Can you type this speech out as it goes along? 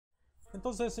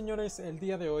Entonces, señores, el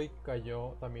día de hoy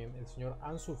cayó también el señor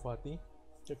Ansu Fati,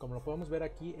 que como lo podemos ver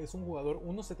aquí es un jugador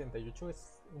 1.78,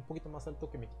 es un poquito más alto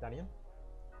que Mkhitaryan,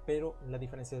 pero la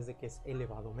diferencia es de que es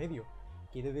elevado medio.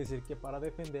 Quiere decir que para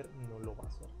defender no lo va a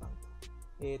hacer tanto.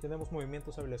 Tenemos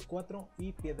movimientos hábiles 4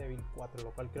 y pie débil 4,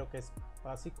 lo cual creo que es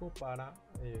básico para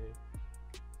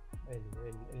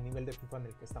el nivel de FIFA en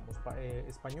el que estamos.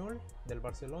 Español, del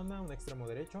Barcelona, un extremo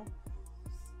derecho.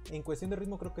 En cuestión de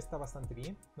ritmo creo que está bastante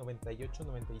bien,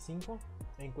 98-95.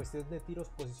 En cuestión de tiros,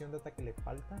 posición de ataque le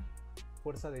falta.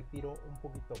 Fuerza de tiro un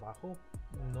poquito bajo,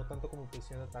 no tanto como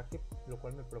posición de ataque, lo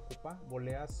cual me preocupa.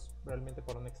 Voleas realmente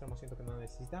por un extremo siento que no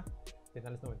necesita.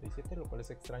 Penales 97, lo cual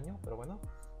es extraño, pero bueno.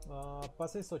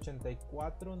 Pases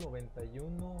 84,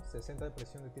 91, 60 de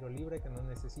presión de tiro libre que no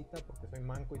necesita porque soy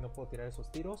manco y no puedo tirar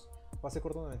esos tiros. Pase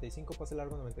corto 95, pase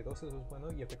largo 92, eso es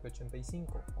bueno. Y efecto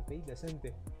 85, ok,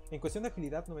 decente. En cuestión de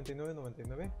agilidad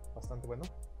 99-99, bastante bueno.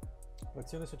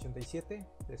 Reacciones 87,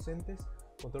 decentes.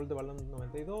 Control de balón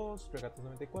 92, regates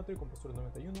 94 y compostura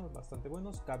 91, bastante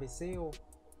buenos. Cabeceo,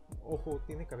 ojo,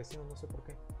 tiene cabeceo, no sé por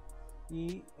qué.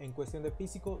 Y en cuestión de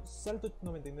físico, salto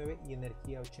 99 y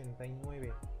energía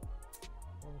 89.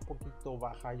 Un poquito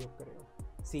baja, yo creo.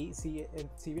 Si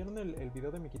vieron el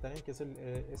video de Mkhitaryan, que es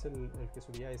el que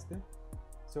subía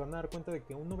se van a dar cuenta de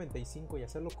que un 95 y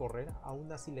hacerlo correr,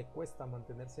 aún así le cuesta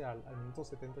mantenerse al minuto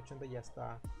 70-80, ya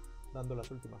está dando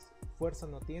las últimas. Fuerza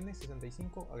no tiene,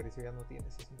 65, agresividad no tiene,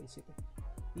 67.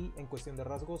 Y en cuestión de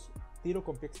rasgos, tiro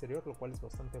con pie exterior, lo cual es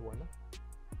bastante bueno.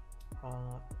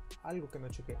 Algo que no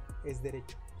chequé, es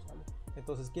derecho, ¿sale?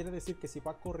 Entonces quiere decir que si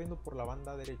va corriendo por la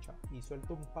banda derecha y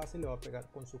suelta un pase, le va a pegar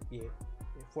con su pie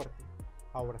fuerte.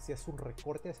 Ahora, si hace un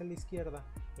recorte hacia la izquierda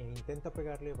e intenta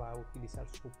pegarle, va a utilizar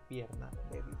su pierna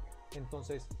débil.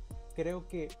 Entonces, creo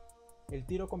que el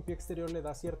tiro con pie exterior le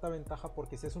da cierta ventaja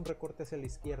porque si hace un recorte hacia la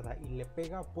izquierda y le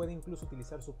pega, puede incluso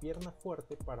utilizar su pierna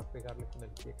fuerte para pegarle con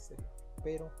el pie exterior.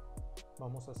 Pero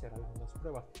vamos a hacer algunas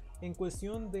pruebas. En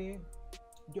cuestión de...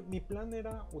 mi plan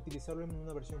era utilizarlo en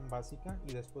una versión básica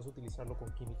y después utilizarlo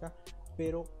con química,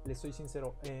 pero les soy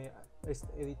sincero,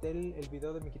 edité el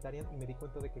video de Mkhitaryan y me di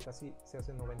cuenta de que casi se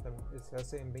hace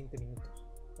en 20 minutos,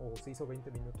 o se hizo 20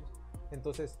 minutos.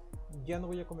 Entonces ya no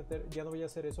voy a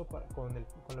hacer eso con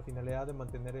la finalidad de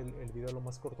mantener el video lo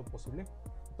más corto posible.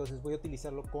 Entonces voy a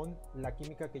utilizarlo con la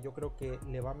química que yo creo que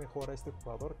le va mejor a este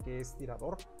jugador, que es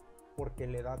tirador, porque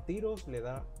le da tiros, le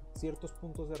da ciertos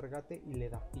puntos de regate y le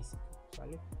da físico,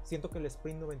 ¿vale? Siento que el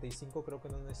sprint 95 creo que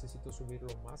no necesito subirlo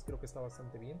más, creo que está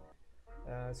bastante bien.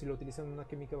 Si lo utilizan en una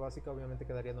química básica obviamente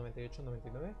quedaría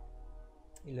 98-99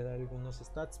 y le da algunos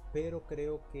stats, pero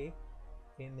creo que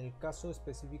en el caso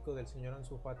específico del señor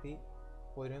Ansu Fati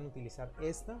podrían utilizar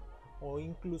esta, o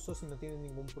incluso si no tienen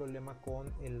ningún problema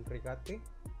con el regate,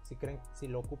 si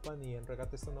lo ocupan y el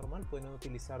regate está normal, pueden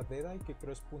utilizar Deadeye, que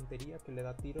creo es puntería, que le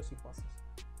da tiros y pases,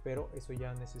 pero eso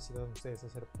ya necesitan ustedes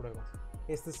hacer pruebas.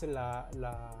 Esta es la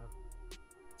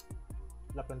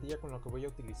plantilla con la que voy a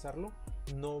utilizarlo.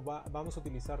 Vamos a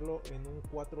utilizarlo en un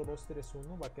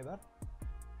 4-2-3-1, va a quedar,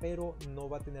 pero no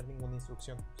va a tener ninguna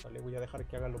instrucción, ¿vale? Voy a dejar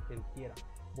que haga lo que él quiera.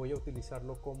 Voy a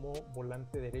utilizarlo como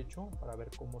volante derecho para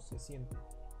ver cómo se siente,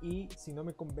 y si no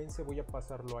me convence voy a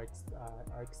pasarlo a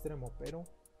extremo, pero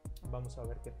vamos a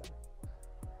ver qué tal.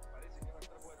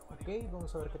 Ok,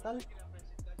 vamos a ver qué tal.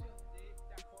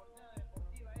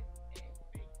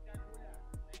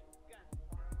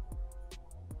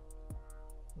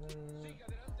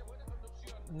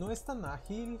 No es tan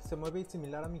ágil, se mueve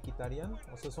similar a Mkhitaryan,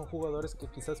 o sea, son jugadores que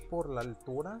quizás por la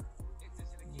altura,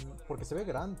 porque se ve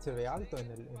grande, se ve alto en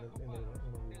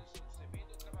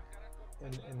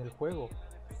el juego.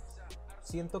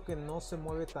 Siento que no se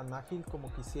mueve tan ágil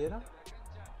como quisiera.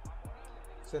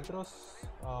 Centros,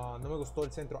 no me gustó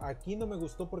el centro. Aquí no me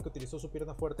gustó porque utilizó su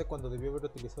pierna fuerte cuando debió haber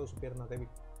utilizado su pierna débil.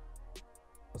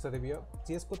 O sea,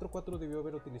 si es 4-4 debió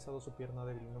haber utilizado su pierna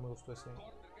débil. No me gustó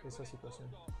esa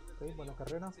situación. Ok, buena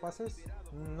carrera. Pases.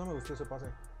 No me gustó ese pase.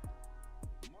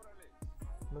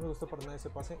 No me gustó para nada ese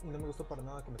pase y no me gustó para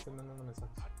nada que me estén mandando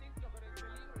mensajes.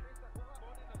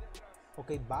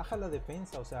 Ok, baja la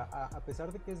defensa. O sea, a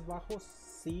pesar de que es bajo,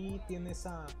 sí tiene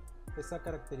esa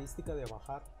característica de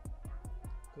bajar.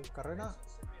 Ok, carrera.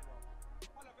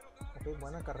 Ok,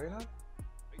 buena carrera.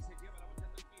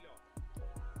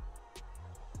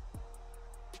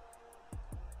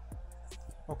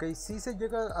 Ok, sí se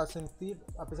llega a sentir,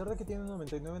 a pesar de que tiene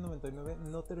 99-99,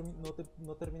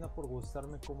 no termina por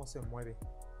gustarme cómo se mueve.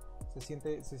 Se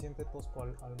siente tosco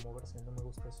al moverse, no me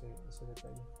gusta ese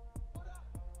detalle.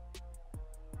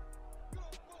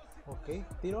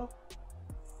 Ok, tiro.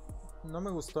 No me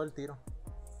gustó el tiro.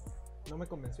 No me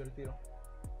convenció el tiro.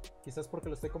 Quizás porque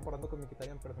lo estoy comparando con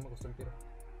Mkhitaryan, pero no me gustó el tiro.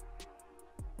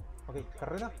 Ok,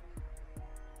 carrera.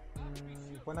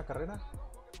 Buena carrera.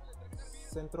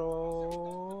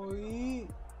 Centro y...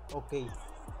 Ok.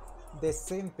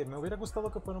 Decente. Me hubiera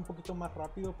gustado que fuera un poquito más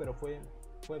rápido, pero fue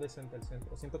decente el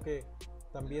centro. Siento que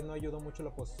también no ayudó mucho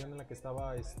la posición en la que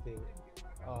estaba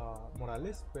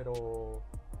Morales, pero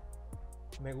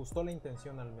me gustó la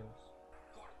intención al menos.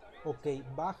 Ok,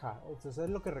 baja. Entonces es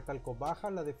lo que recalco. Baja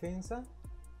la defensa,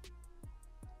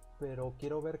 pero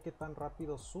quiero ver qué tan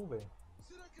rápido sube.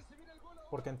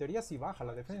 Porque en teoría sí baja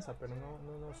la defensa, pero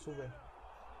no sube.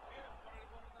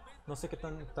 No sé qué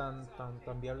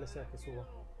tan viable sea que suba.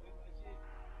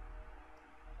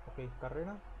 Ok,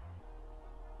 carrera.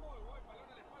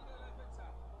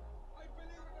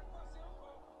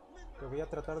 Que voy a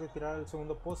tratar de tirar al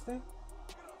segundo poste.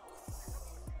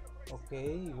 Ok,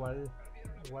 igual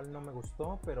no me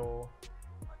gustó, pero...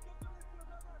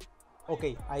 Ok,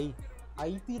 ahí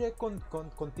tiré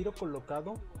con tiro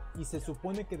colocado y se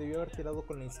supone que debió haber tirado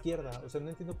con la izquierda. O sea, no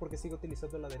entiendo por qué sigue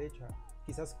utilizando la derecha.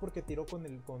 Quizás porque tiró con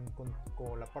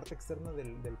la parte externa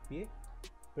del pie,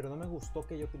 pero no me gustó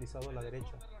que haya utilizado la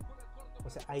derecha. O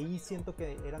sea, ahí siento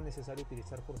que era necesario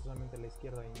utilizar forzosamente la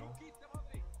izquierda y no.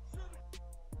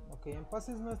 Ok, en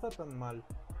pases no está tan mal,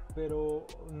 pero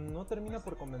no termina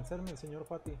por convencerme el señor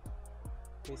Fati.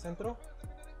 Ok, centro.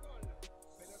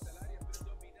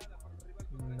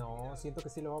 No, siento que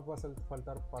sí le va a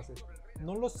faltar pases.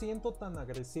 No lo siento tan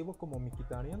agresivo como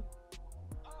Mkhitaryan.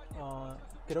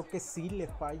 Creo que sí le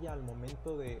falla al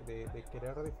momento de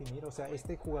querer definir. O sea,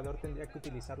 este jugador tendría que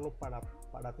utilizarlo para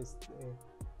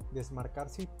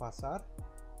desmarcarse y pasar.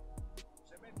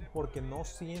 Porque no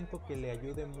siento que le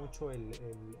ayude mucho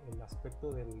el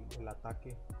aspecto del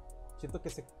ataque. Siento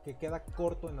que queda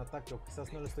corto en ataque, o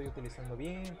quizás no lo estoy utilizando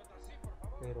bien,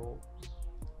 pero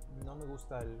no me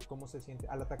gusta cómo se siente.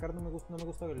 Al atacar no me gusta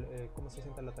cómo se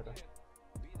siente al atacar.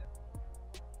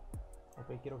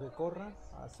 Ok, quiero que corra.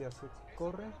 Así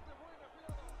corre.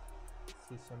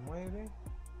 Si se mueve.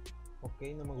 Ok,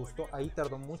 no me gustó. Ahí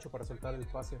tardó mucho para soltar el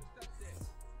pase.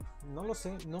 No lo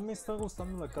sé, no me está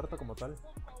gustando la carta como tal.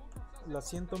 La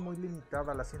siento muy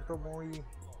limitada, la siento muy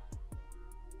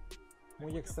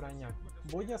extraña.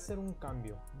 Voy a hacer un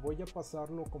cambio. Voy a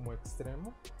pasarlo como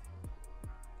extremo.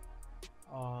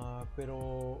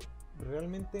 Pero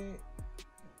realmente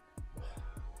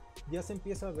ya se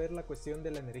empieza a ver la cuestión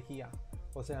de la energía.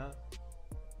 O sea,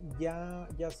 ya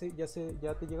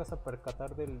te llegas a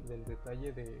percatar del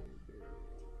detalle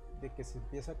de que se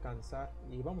empieza a cansar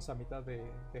y vamos a mitad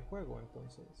de juego.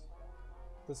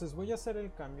 Entonces voy a hacer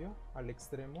el cambio al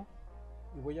extremo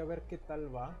y voy a ver qué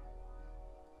tal va,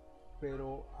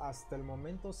 pero hasta el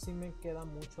momento sí me queda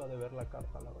mucho a deber la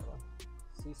carta, la verdad.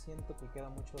 Sí siento que queda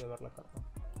mucho a deber la carta.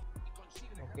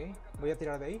 Ok, voy a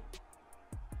tirar de ahí.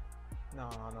 No.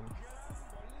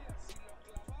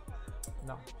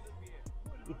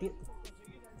 ¿Y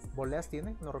voleas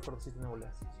tiene? No recuerdo si tiene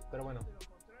voleas, pero bueno.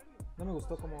 No me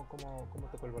gustó cómo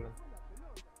tocó el balón.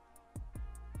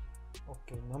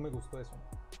 Ok, no me gustó eso.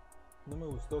 No me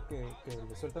gustó que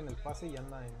le sueltan el pase y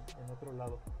anda en otro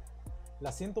lado.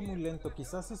 La siento muy lento.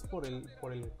 Quizás es por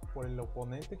el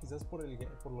oponente, quizás por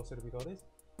los servidores,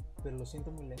 pero lo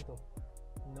siento muy lento.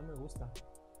 No me gusta.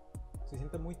 Se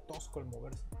siente muy tosco al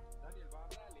moverse.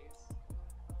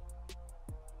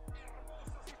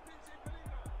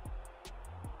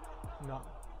 No.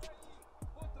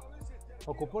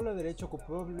 Ocupó la derecha,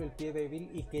 ocupó el pie débil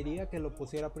y quería que lo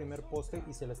pusiera a primer poste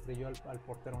y se la estrelló al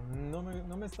portero. No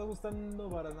me está gustando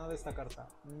para nada esta carta.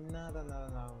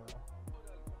 Nada.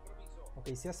 Ok,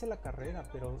 se hace la carrera,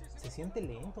 pero se siente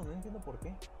lento, no entiendo por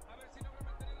qué.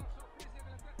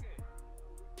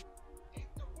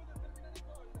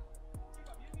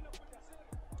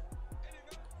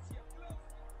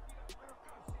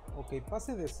 Ok,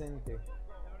 pase decente.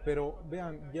 Pero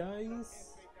vean, ya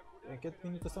es... ¿En qué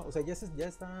minuto está? O sea, ya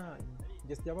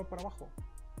va para abajo.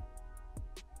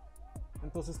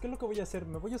 Entonces, ¿qué es lo que voy a hacer?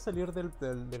 Me voy a salir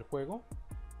del juego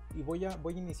y voy a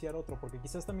iniciar otro, porque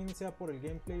quizás también sea por el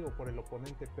gameplay o por el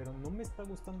oponente, pero no me está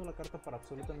gustando la carta para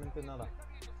absolutamente nada.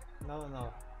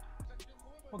 Nada.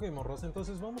 Ok, morros,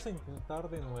 entonces vamos a intentar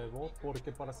de nuevo,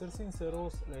 porque para ser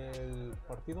sinceros, el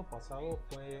partido pasado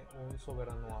fue un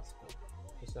soberano asco.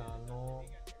 O sea, no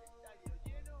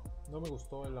me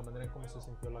gustó la manera en cómo se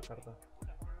sintió la carta.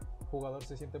 El jugador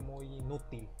se siente muy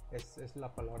inútil, es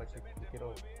la palabra que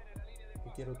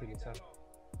quiero utilizar.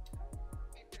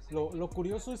 Lo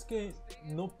curioso es que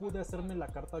no pude hacerme la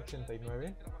carta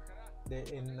 89.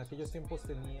 En aquellos tiempos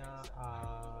tenía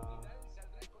a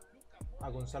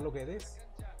Gonzalo Guedes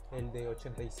el de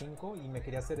 85, y me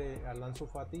quería hacer al Ansu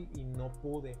Fati y no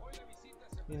pude.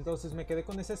 Entonces me quedé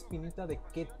con esa espinita de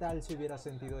qué tal si hubiera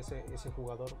sentido ese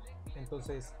jugador.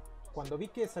 Entonces cuando vi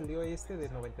que salió este de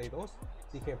 92,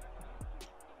 dije,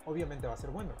 obviamente va a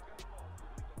ser bueno.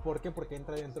 ¿Por qué? Porque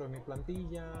entra dentro de mi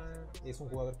plantilla, es un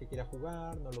jugador que quería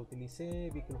jugar, no lo utilicé,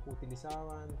 vi que lo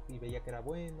utilizaban y veía que era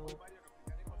bueno,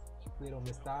 pero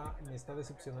me está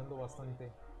decepcionando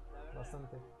bastante.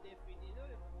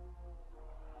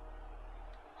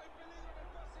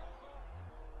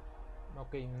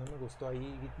 Ok, no me gustó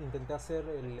ahí, intenté hacer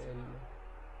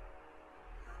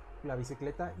la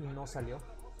bicicleta y no salió.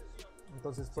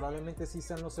 Entonces probablemente sí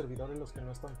sean los servidores los que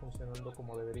no están funcionando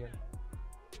como deberían.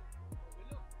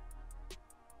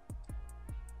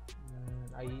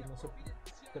 Ahí no sé,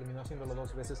 terminó haciéndolo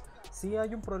 2 veces. Sí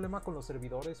hay un problema con los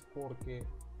servidores porque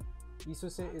hizo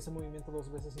ese movimiento 2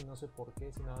 veces y no sé por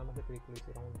qué, si nada más le pedí que lo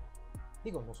hiciera uno.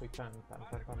 Digo, no soy tan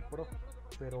pro,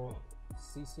 pero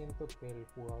sí siento que el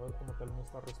jugador como tal no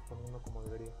está respondiendo como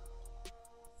debería.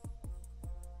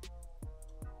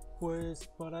 Pues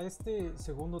para este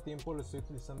segundo tiempo lo estoy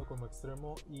utilizando como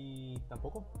extremo y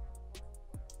tampoco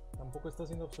está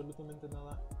haciendo absolutamente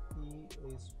nada, y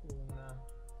es una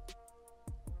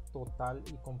total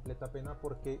y completa pena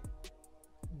porque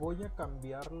voy a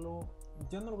cambiarlo.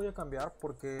 Ya no lo voy a cambiar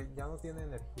porque ya no tiene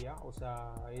energía, o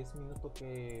sea, es minuto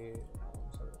que...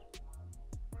 Vamos a ver.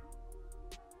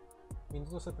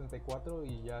 Minuto 74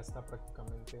 y ya está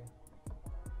prácticamente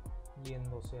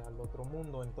yéndose al otro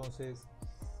mundo. Entonces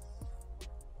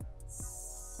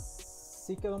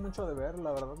sí quedó mucho de ver,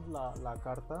 la verdad, la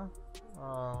carta.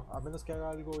 A menos que haga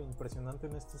algo impresionante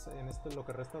en lo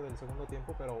que resta del segundo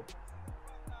tiempo, pero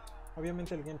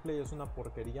obviamente el gameplay es una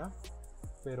porquería,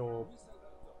 pero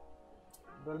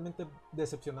realmente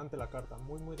decepcionante la carta,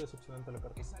 muy decepcionante la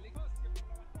carta.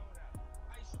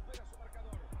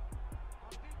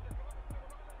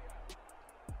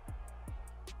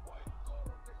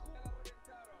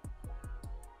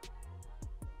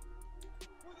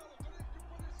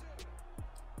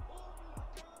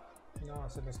 No,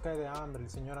 se nos cae de hambre el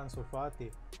señor Ansu Fati.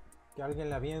 Que alguien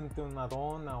le aviente una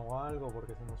dona o algo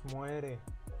porque se nos muere.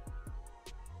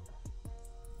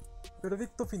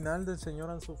 Veredicto final del señor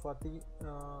Ansu Fati.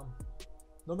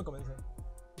 No me convence.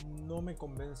 No me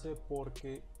convence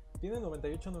porque tiene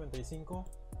 98-95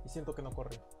 y siento que no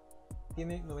corre.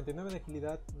 Tiene 99 de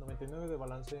agilidad, 99 de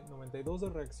balance, 92 de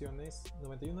reacciones,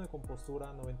 91 de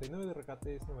compostura, 99 de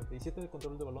regates, 97 de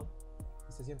control de balón.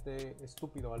 Y se siente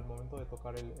estúpido al momento de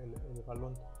tocar el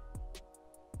balón.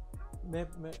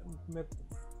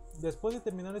 Después de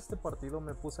terminar este partido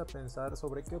me puse a pensar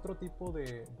sobre qué otro tipo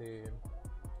de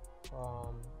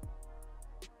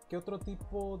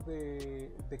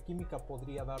química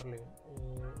podría darle.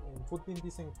 En Footing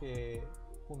dicen que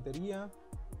puntería,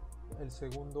 el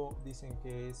segundo dicen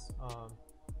que es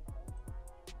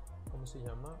 ¿cómo se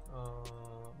llama?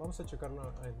 Vamos a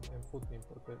checarlo en Footing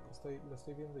porque lo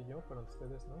estoy viendo yo, pero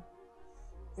ustedes no.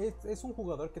 Es un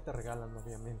jugador que te regalan,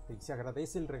 obviamente, y se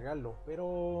agradece el regalo,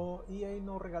 pero EA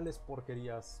no regales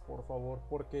porquerías, por favor,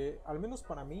 porque al menos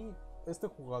para mí este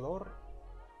jugador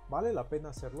vale la pena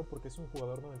hacerlo porque es un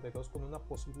jugador 92 con una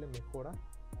posible mejora,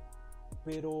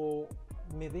 pero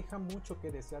me deja mucho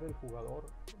que desear el jugador.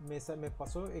 Me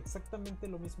pasó exactamente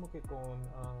lo mismo que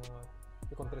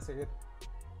con Trezeguet,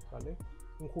 ¿vale?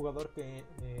 Un jugador que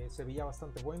se veía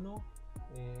bastante bueno,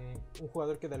 un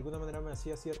jugador que de alguna manera me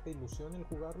hacía cierta ilusión el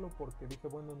jugarlo porque dije,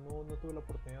 bueno, no tuve la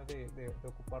oportunidad de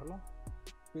ocuparlo,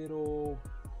 pero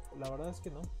la verdad es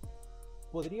que no.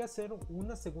 Podría ser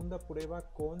una segunda prueba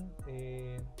con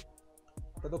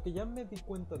dado que ya me di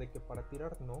cuenta de que para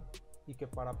tirar no, y que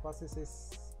para pases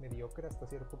es mediocre hasta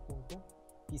cierto punto.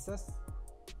 Quizás,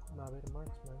 a ver,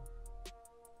 Marksman,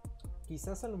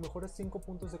 quizás a lo mejor 5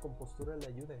 puntos de compostura le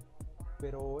ayuden,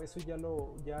 pero eso ya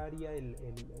haría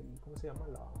 ¿cómo se llama?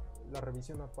 La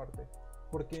revisión aparte,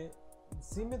 porque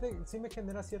sí me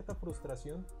genera cierta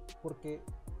frustración porque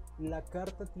la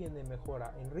carta tiene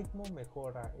mejora en ritmo,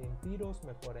 mejora en tiros,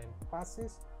 mejora en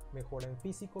pases, mejora en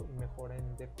físico y mejora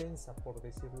en defensa, por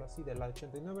decirlo así, de la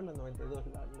 89 a la 92,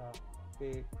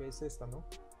 que es esta, ¿no?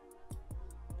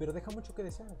 Pero deja mucho que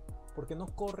desear, porque no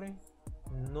corre,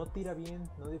 no tira bien,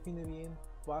 no define bien,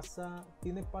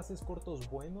 tiene pases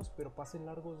cortos buenos, pero pases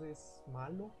largos es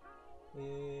malo,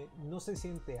 no se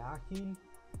siente ágil,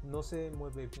 no se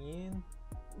mueve bien,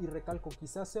 y recalco,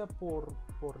 quizás sea por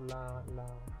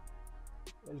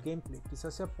el gameplay,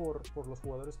 quizás sea por los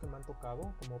jugadores que me han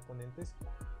tocado como oponentes,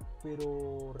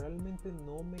 pero realmente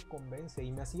no me convence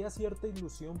y me hacía cierta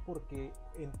ilusión porque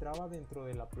entraba dentro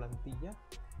de la plantilla.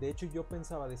 De hecho yo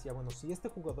decía, bueno, si este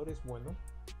jugador es bueno,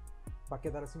 va a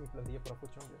quedar así mi plantilla para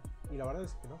FUT Champions. Y la verdad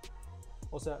es que no.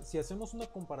 O sea, si hacemos una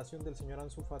comparación del señor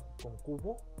Ansu Fati con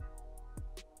Cubo,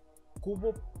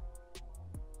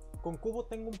 con Cubo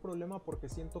tengo un problema porque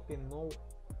siento que no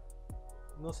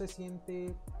se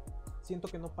siente, siento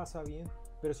que no pasa bien,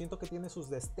 pero siento que tiene sus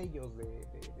destellos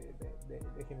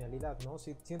de genialidad, ¿no?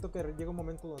 Siento que llega un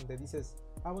momento donde dices,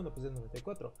 ah, bueno, pues es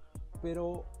 94,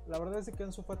 pero la verdad es que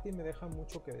Ansu Fati me deja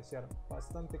mucho que desear,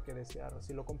 bastante que desear.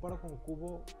 Si lo comparo con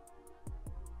Cubo,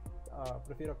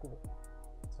 prefiero a Cubo,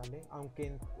 ¿sale?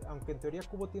 Aunque en teoría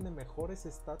Cubo tiene mejores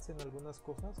stats en algunas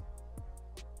cosas,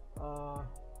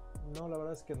 no, la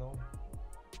verdad es que no.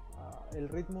 El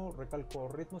ritmo, recalco,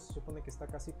 ritmo se supone que está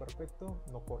casi perfecto,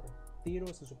 no corre.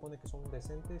 Tiros se supone que son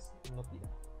decentes, no tira,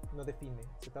 no define,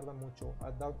 se tarda mucho,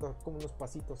 da como unos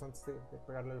pasitos antes de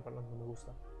pegarle el balón, no me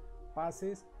gusta.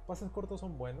 Pases cortos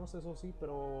son buenos, eso sí,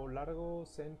 pero largos,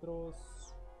 centros,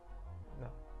 no.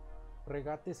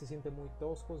 Regate se siente muy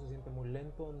tosco, se siente muy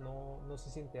lento, no se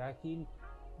siente ágil.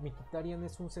 Mkhitaryan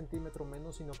es 1 centímetro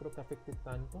menos y no creo que afecte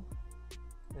tanto.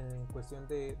 En cuestión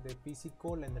de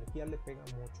físico, la energía le pega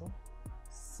mucho.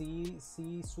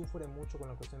 Sí sufre mucho con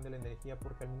la cuestión de la energía,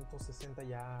 porque al minuto 60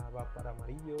 ya va para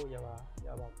amarillo, ya va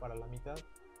para la mitad.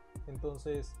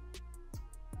 Entonces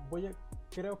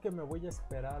creo que me voy a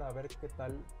esperar a ver qué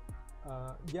tal.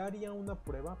 Ya haría una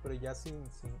prueba, pero ya sin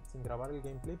grabar el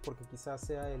gameplay, porque quizás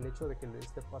sea el hecho de que le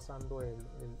esté pasando del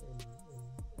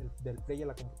play a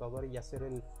la computadora y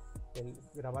hacer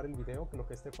grabar el video, que lo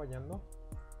que esté fallando.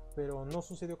 Pero no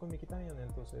sucedió con Mkhitaryan,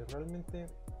 entonces realmente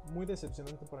muy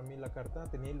decepcionante para mí la carta.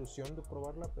 Tenía ilusión de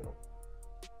probarla, pero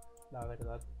la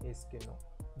verdad es que no.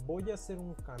 Voy a hacer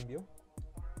un cambio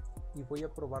y voy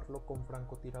a probarlo con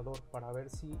francotirador para ver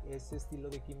si ese estilo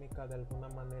de química de alguna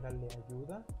manera le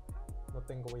ayuda. No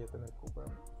tengo, voy a tener que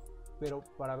comprarlo, pero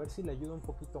para ver si le ayuda un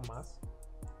poquito más.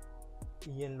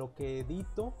 Y en lo que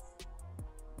edito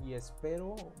y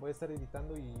espero, voy a estar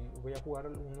editando y voy a jugar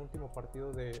un último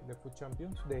partido de FUT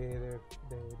Champions, de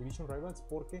Division Rivals,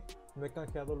 porque no he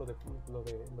canjeado lo de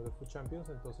FUT Champions.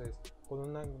 Entonces con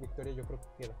una victoria yo creo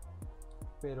que queda,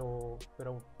 pero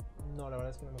no, la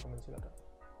verdad es que no me convenció la carta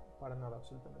para nada,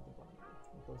 absolutamente para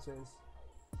nada. Entonces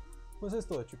pues es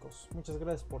todo, chicos, muchas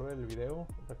gracias por ver el video.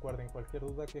 Recuerden, cualquier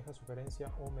duda, queja,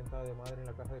 sugerencia o mentada de madre en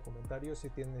la caja de comentarios. Si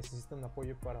necesitan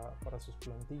apoyo para sus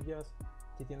plantillas,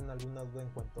 si tienen alguna duda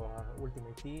en cuanto a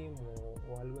Ultimate Team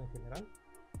o algo en general,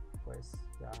 pues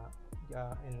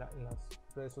ya en las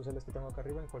redes sociales que tengo acá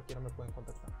arriba, en cualquiera me pueden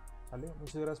contactar, ¿vale?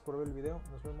 Muchas gracias por ver el video,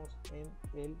 nos vemos en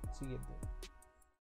el siguiente.